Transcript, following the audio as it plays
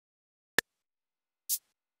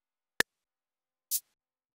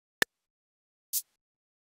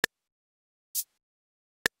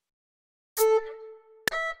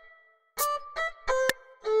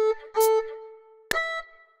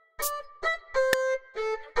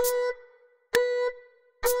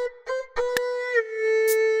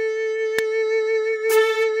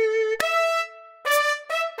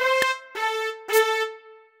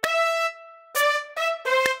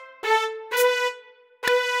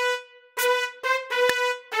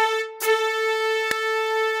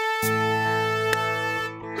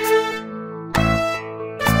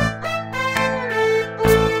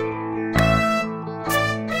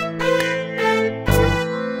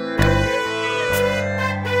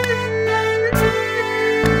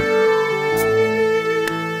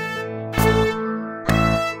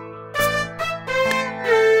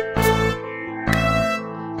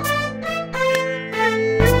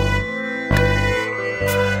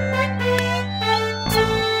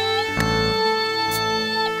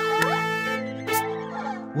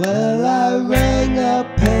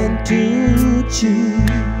She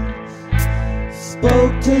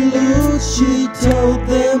spoke to Luz, she told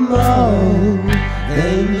them all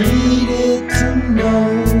they needed to know.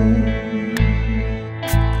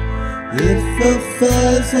 If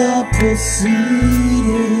affairs are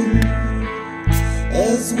proceeding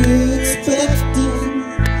as we're expecting,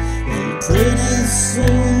 and pretty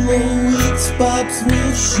soon the weak spots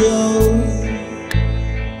will show.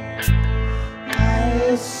 I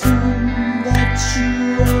assume that you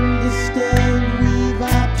understand we've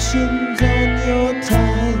options on your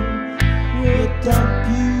time. We'll dump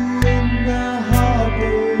you in the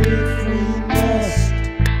harbor if we must,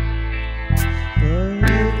 but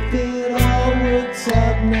if it all works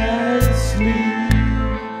out nicely,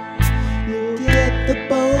 you'll get the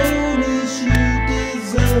bonus you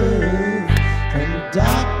deserve from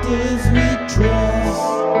doctors we trust.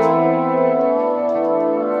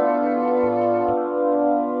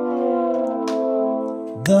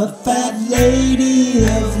 The Fat Lady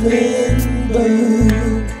of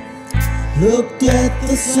Limbourg looked at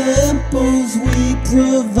the samples we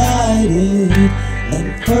provided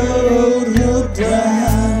and furrowed her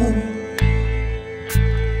brow.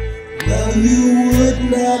 Well, you would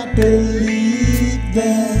not believe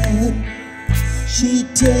that she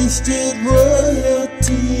tasted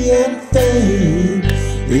royalty and fame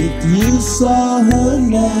if you saw her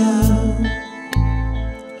now.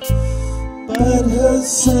 But her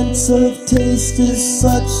sense of taste is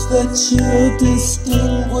such that she'll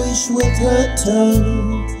distinguish with her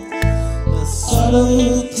tongue the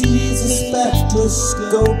subtleties a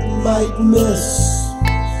spectroscope might miss,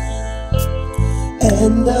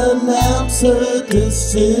 and announce her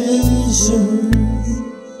decision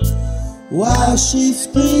while she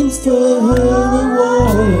screams for her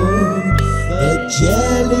reward, the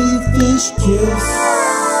jellyfish kiss.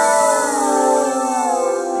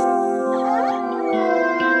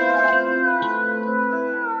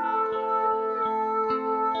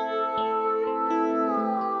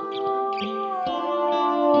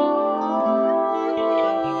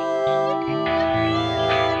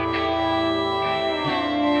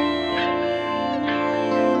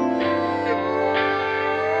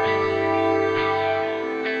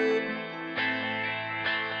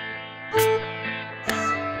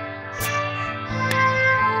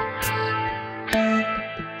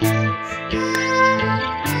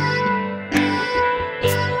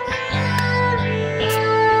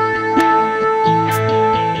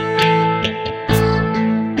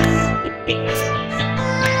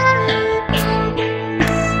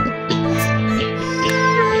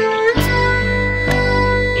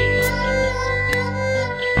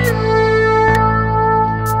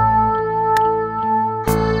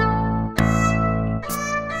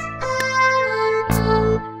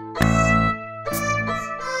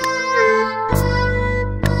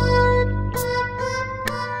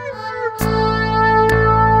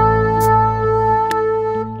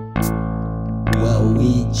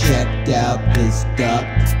 We checked out this duck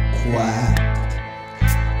quack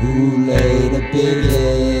who laid a big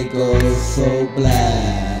egg, oh so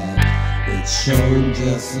black it shone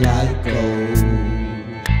just like gold.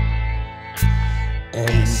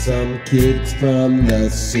 And some kids from the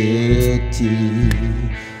city,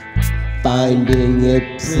 finding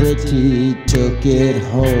it pretty, took it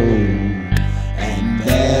home, and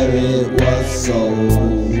there it was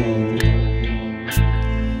sold.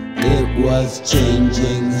 It was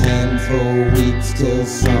changing hands for weeks till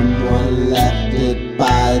someone left it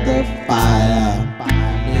by the fire.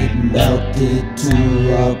 It melted to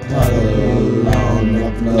a puddle on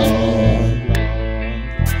the floor,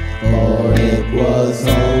 for it was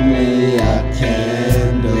only a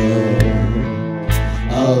candle,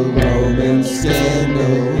 a Roman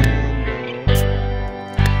scandal,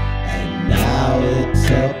 and now it's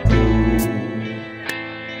a